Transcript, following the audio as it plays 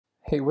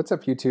Hey, what's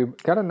up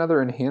YouTube? Got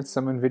another enhanced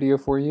summon video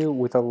for you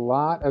with a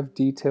lot of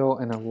detail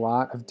and a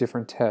lot of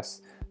different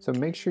tests. So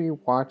make sure you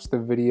watch the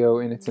video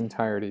in its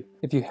entirety.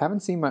 If you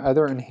haven't seen my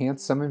other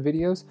enhanced summon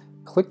videos,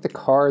 click the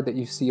card that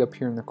you see up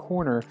here in the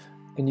corner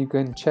and you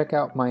can check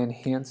out my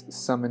enhanced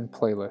summon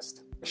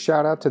playlist.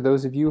 Shout out to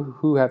those of you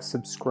who have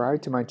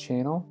subscribed to my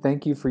channel.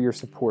 Thank you for your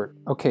support.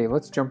 Okay,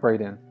 let's jump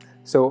right in.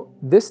 So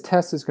this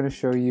test is going to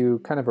show you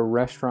kind of a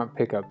restaurant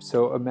pickup.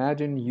 So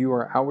imagine you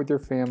are out with your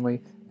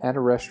family at a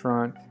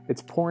restaurant,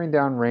 it's pouring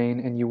down rain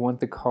and you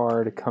want the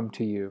car to come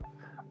to you.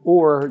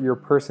 Or you're a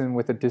person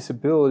with a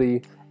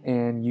disability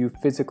and you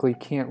physically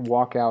can't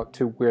walk out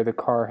to where the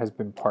car has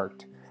been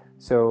parked.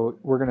 So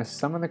we're going to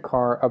summon the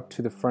car up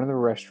to the front of the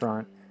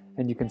restaurant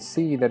and you can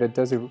see that it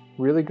does a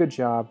really good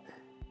job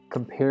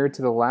compared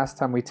to the last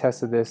time we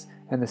tested this,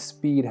 and the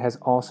speed has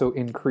also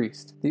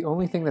increased. The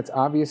only thing that's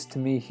obvious to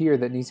me here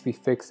that needs to be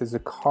fixed is the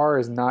car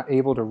is not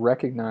able to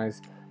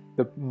recognize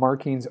the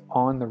markings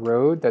on the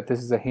road that this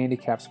is a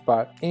handicap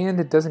spot,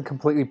 and it doesn't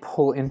completely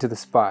pull into the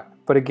spot.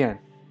 But again,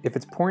 if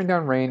it's pouring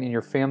down rain and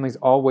your family's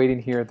all waiting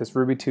here at this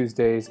Ruby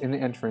Tuesdays in the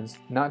entrance,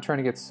 not trying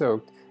to get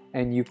soaked,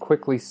 and you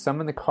quickly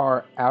summon the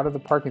car out of the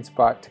parking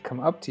spot to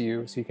come up to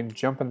you so you can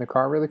jump in the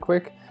car really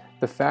quick,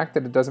 the fact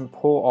that it doesn't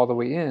pull all the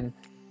way in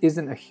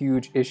isn't a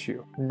huge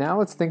issue. Now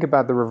let's think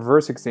about the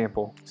reverse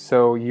example.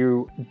 So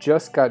you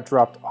just got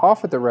dropped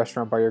off at the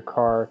restaurant by your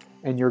car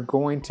and you're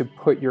going to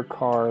put your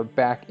car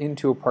back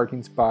into a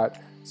parking spot.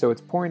 So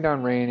it's pouring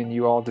down rain and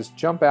you all just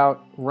jump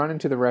out, run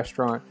into the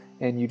restaurant,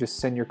 and you just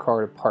send your car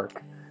to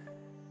park.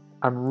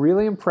 I'm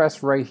really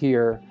impressed right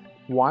here.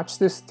 Watch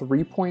this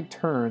 3-point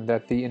turn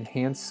that the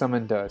enhanced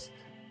summon does.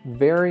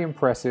 Very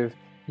impressive.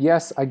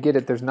 Yes, I get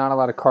it, there's not a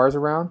lot of cars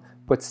around,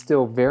 but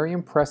still very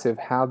impressive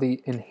how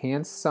the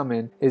enhanced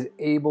summon is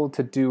able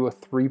to do a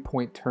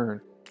 3-point turn.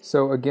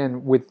 So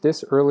again, with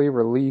this early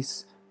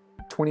release,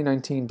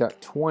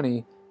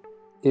 2019.20,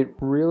 it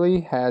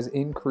really has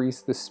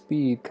increased the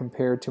speed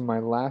compared to my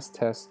last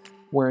test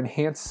where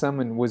enhanced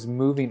summon was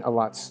moving a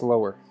lot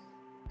slower.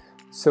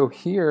 So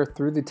here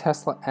through the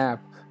Tesla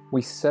app,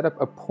 we set up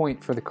a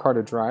point for the car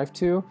to drive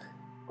to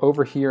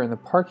over here in the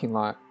parking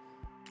lot.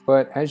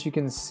 But as you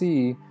can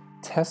see,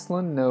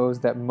 Tesla knows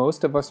that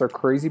most of us are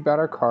crazy about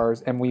our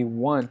cars and we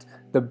want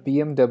the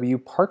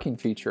BMW parking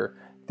feature.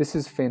 This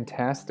is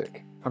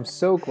fantastic. I'm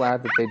so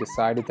glad that they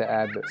decided to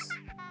add this.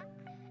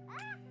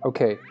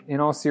 Okay, in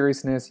all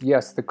seriousness,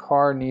 yes, the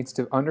car needs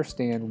to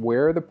understand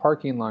where the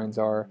parking lines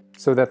are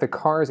so that the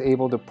car is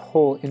able to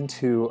pull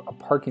into a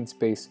parking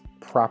space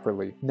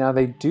properly. Now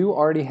they do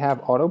already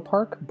have auto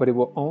park, but it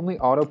will only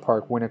auto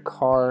park when a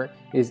car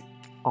is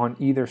on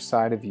either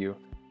side of you.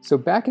 So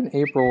back in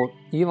April,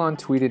 Elon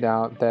tweeted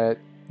out that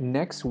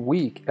next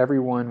week,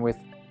 everyone with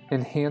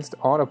enhanced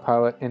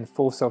autopilot and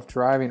full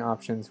self-driving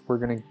options were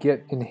going to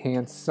get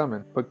enhanced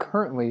summon. But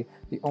currently,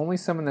 the only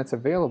summon that's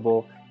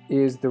available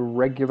is the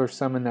regular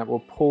summon that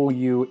will pull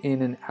you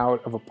in and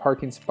out of a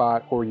parking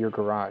spot or your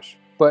garage.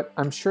 But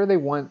I'm sure they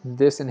want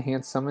this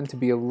enhanced summon to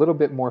be a little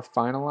bit more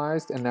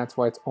finalized, and that's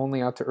why it's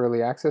only out to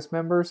early access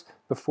members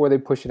before they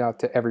push it out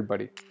to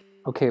everybody.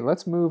 Okay,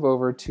 let's move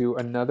over to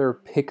another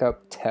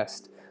pickup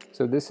test.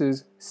 So this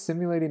is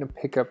simulating a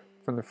pickup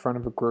from the front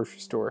of a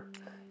grocery store.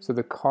 So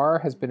the car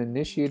has been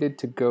initiated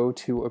to go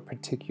to a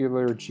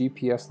particular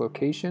GPS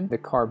location. The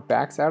car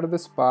backs out of the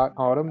spot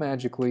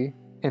auto-magically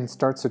and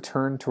starts to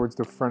turn towards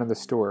the front of the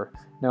store.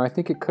 Now I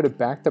think it could have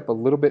backed up a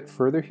little bit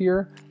further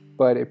here,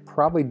 but it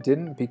probably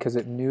didn't because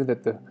it knew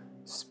that the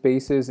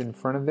spaces in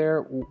front of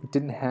there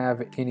didn't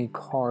have any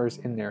cars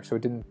in there, so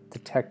it didn't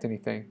detect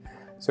anything.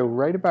 So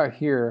right about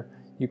here,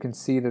 you can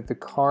see that the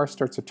car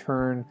starts to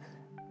turn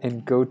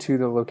and go to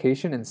the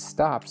location and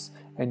stops.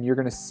 And you're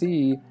gonna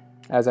see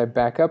as I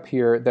back up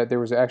here that there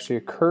was actually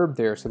a curb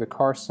there. So the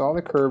car saw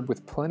the curb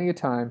with plenty of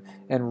time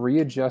and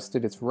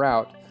readjusted its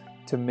route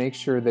to make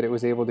sure that it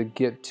was able to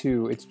get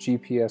to its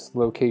GPS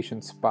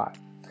location spot.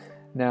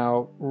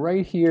 Now,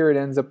 right here, it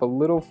ends up a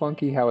little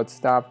funky how it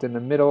stopped in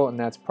the middle, and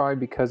that's probably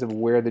because of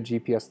where the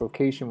GPS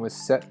location was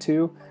set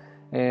to.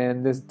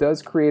 And this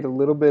does create a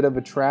little bit of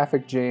a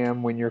traffic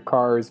jam when your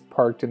car is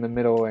parked in the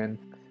middle and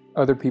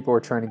other people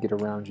are trying to get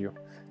around you.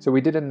 So we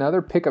did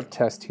another pickup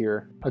test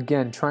here.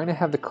 Again, trying to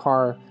have the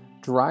car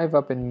drive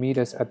up and meet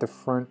us at the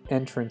front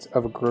entrance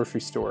of a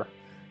grocery store.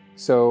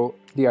 So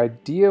the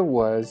idea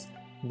was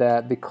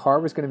that the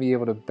car was going to be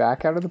able to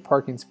back out of the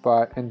parking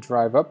spot and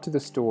drive up to the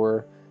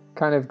store,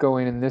 kind of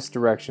going in this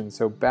direction.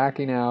 So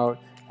backing out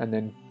and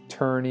then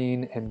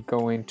turning and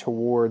going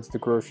towards the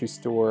grocery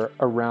store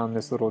around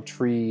this little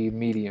tree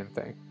median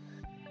thing.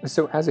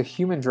 So as a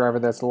human driver,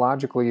 that's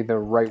logically the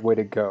right way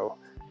to go.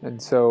 And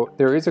so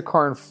there is a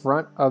car in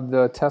front of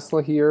the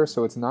Tesla here,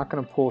 so it's not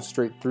going to pull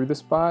straight through the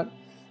spot.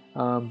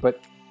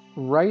 But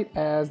right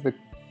as the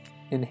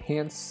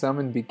enhanced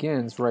summon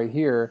begins right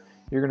here,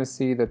 you're going to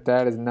see that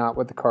that is not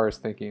what the car is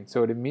thinking.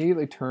 So it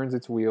immediately turns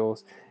its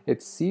wheels.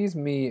 It sees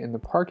me in the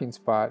parking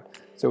spot,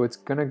 so it's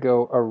going to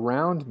go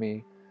around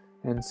me.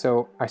 And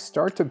so I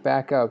start to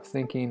back up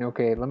thinking,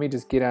 okay, let me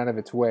just get out of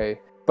its way.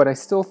 but I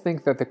still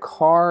think that the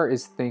car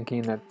is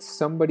thinking that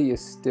somebody is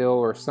still,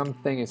 or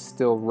something is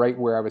still right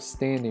where I was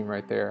standing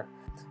right there.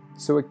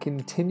 So it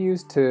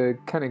continues to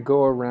kind of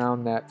go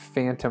around that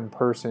phantom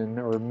person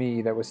or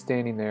me that was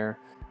standing there.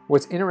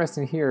 What's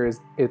interesting here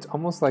is it's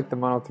almost like the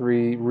Model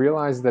 3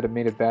 realized that it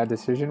made a bad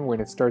decision when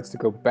it starts to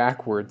go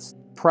backwards,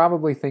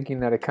 probably thinking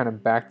that it kind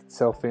of backed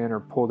itself in or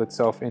pulled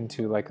itself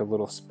into like a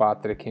little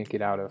spot that it can't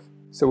get out of.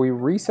 So we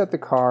reset the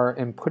car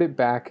and put it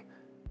back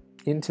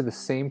into the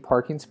same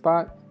parking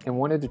spot and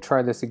wanted to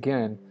try this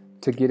again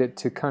to get it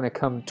to kind of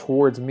come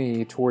towards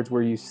me, towards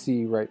where you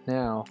see right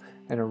now,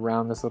 and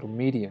around this little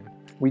median.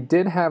 We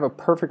did have a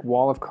perfect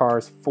wall of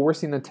cars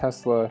forcing the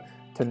Tesla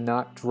to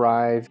not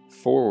drive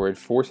forward,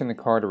 forcing the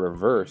car to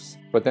reverse.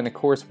 But then of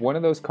course one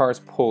of those cars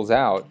pulls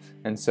out,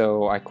 and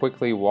so I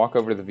quickly walk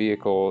over to the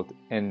vehicle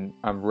and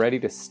I'm ready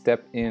to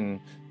step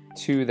in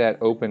to that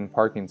open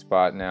parking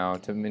spot now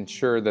to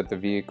ensure that the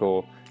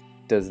vehicle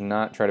does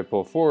not try to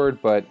pull forward,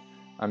 but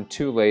I'm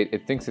too late.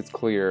 It thinks it's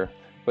clear,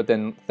 but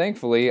then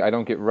thankfully I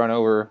don't get run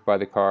over by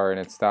the car and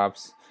it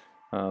stops.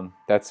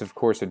 That's of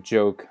course a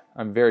joke.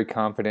 I'm very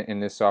confident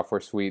in this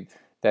software suite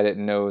that it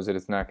knows that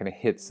it's not going to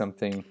hit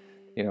something.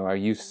 You know, I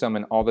use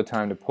Summon all the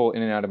time to pull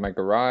in and out of my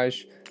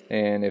garage,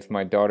 and if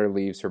my daughter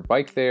leaves her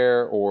bike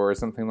there or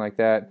something like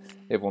that,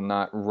 it will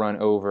not run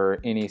over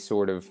any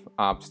sort of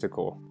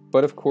obstacle.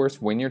 But of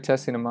course, when you're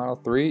testing a Model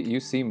 3, you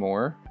see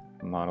more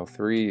Model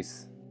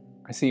 3s.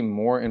 I see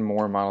more and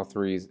more Model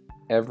 3s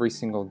every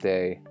single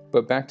day.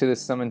 But back to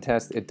this Summon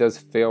test, it does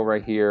fail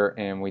right here,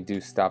 and we do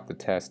stop the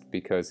test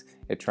because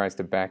it tries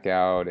to back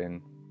out,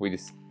 and we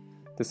just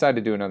decide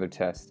to do another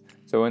test.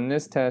 So in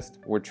this test,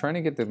 we're trying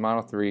to get the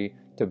Model 3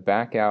 to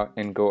back out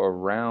and go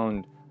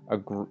around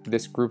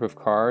this group of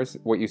cars.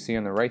 What you see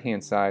on the right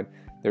hand side,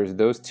 there's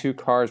those two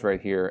cars right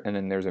here, and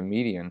then there's a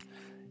median.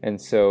 And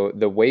so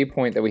the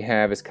waypoint that we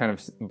have is kind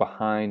of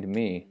behind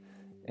me.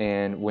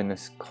 And when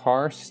this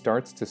car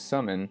starts to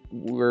summon,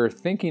 we're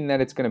thinking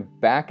that it's going to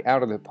back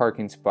out of the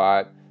parking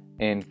spot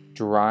and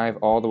drive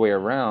all the way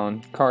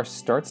around. Car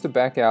starts to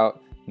back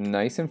out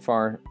nice and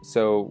far,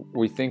 so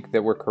we think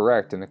that we're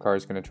correct, and the car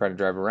is going to try to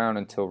drive around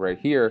until right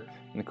here,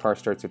 and the car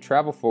starts to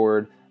travel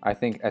forward. I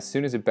think as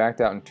soon as it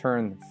backed out and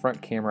turned, the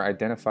front camera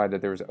identified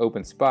that there was an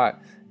open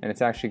spot, and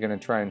it's actually going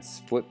to try and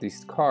split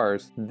these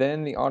cars.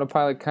 Then the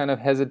autopilot kind of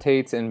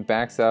hesitates and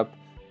backs up,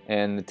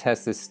 and the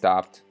test is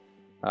stopped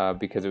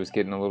because it was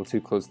getting a little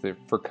too close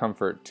for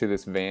comfort to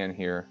this van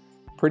here.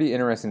 Pretty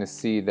interesting to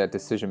see that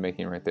decision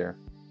making right there.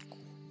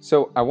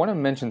 So I want to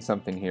mention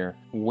something here.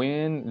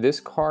 When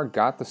this car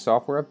got the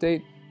software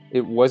update,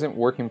 it wasn't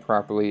working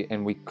properly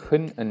and we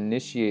couldn't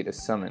initiate a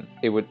summon.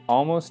 It would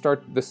almost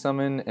start the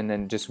summon and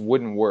then just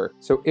wouldn't work.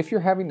 So if you're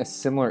having a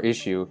similar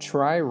issue,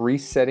 try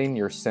resetting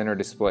your center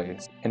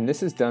displays. And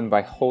this is done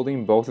by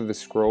holding both of the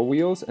scroll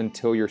wheels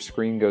until your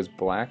screen goes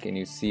black and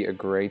you see a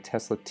gray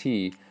Tesla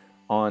T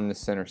on the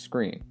center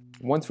screen.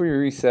 Once we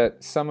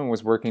reset, summon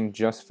was working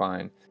just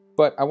fine.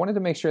 But I wanted to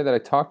make sure that I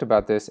talked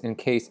about this in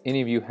case any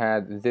of you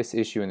had this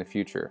issue in the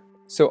future.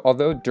 So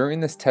although during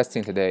this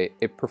testing today,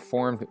 it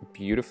performed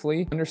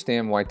beautifully,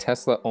 understand why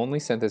Tesla only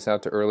sent this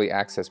out to early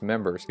access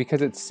members,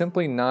 because it's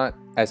simply not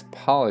as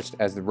polished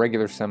as the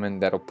regular summon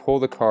that'll pull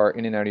the car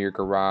in and out of your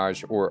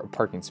garage or a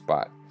parking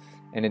spot.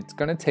 And it's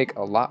gonna take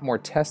a lot more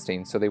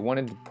testing, so they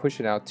wanted to push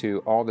it out to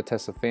all the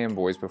Tesla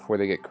fanboys before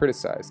they get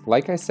criticized.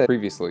 Like I said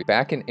previously,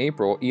 back in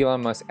April,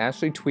 Elon Musk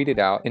actually tweeted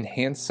out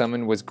enhanced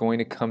summon was going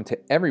to come to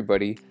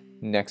everybody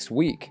next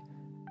week.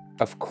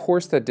 Of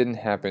course that didn't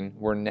happen.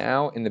 We're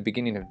now in the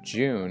beginning of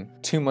June,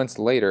 2 months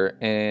later,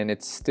 and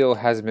it still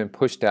hasn't been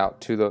pushed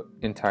out to the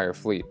entire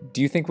fleet.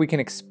 Do you think we can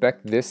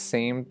expect this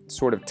same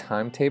sort of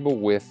timetable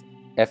with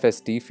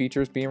FSD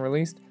features being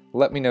released?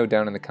 Let me know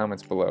down in the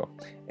comments below.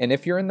 And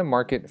if you're in the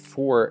market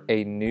for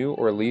a new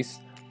or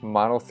leased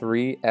Model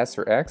 3 S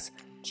or X,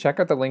 check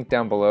out the link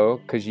down below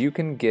because you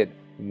can get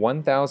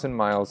 1,000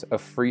 miles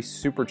of free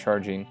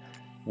supercharging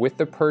with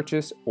the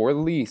purchase or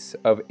lease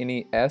of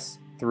any S,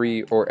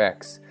 3, or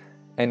X.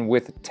 And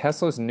with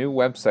Tesla's new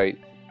website,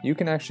 you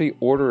can actually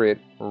order it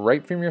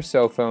right from your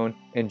cell phone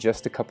in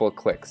just a couple of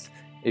clicks.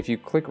 If you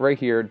click right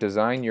here,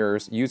 design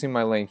yours, using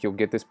my link, you'll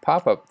get this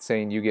pop-up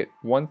saying you get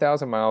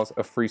 1,000 miles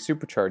of free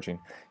supercharging.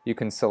 You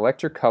can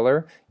select your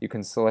color, you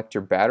can select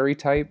your battery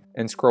type,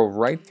 and scroll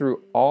right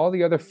through all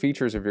the other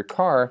features of your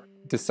car,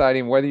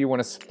 deciding whether you want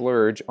to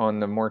splurge on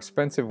the more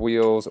expensive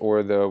wheels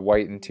or the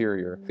white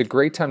interior. It's a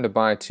great time to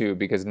buy too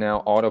because now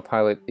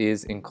autopilot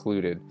is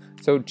included.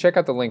 So check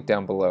out the link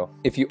down below.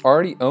 If you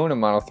already own a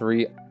Model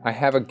 3, I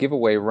have a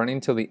giveaway running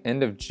till the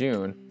end of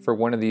June for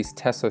one of these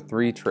Tesla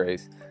 3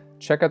 trays.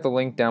 Check out the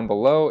link down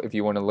below if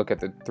you want to look at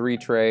the 3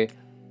 tray.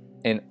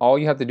 And all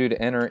you have to do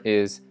to enter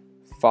is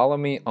follow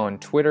me on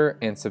Twitter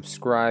and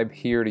subscribe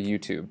here to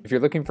YouTube. If you're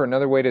looking for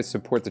another way to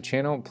support the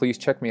channel, please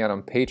check me out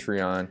on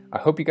Patreon. I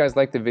hope you guys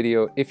liked the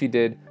video. If you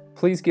did,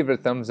 please give it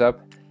a thumbs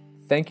up.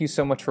 Thank you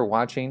so much for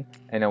watching,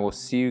 and I will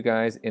see you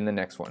guys in the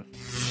next one.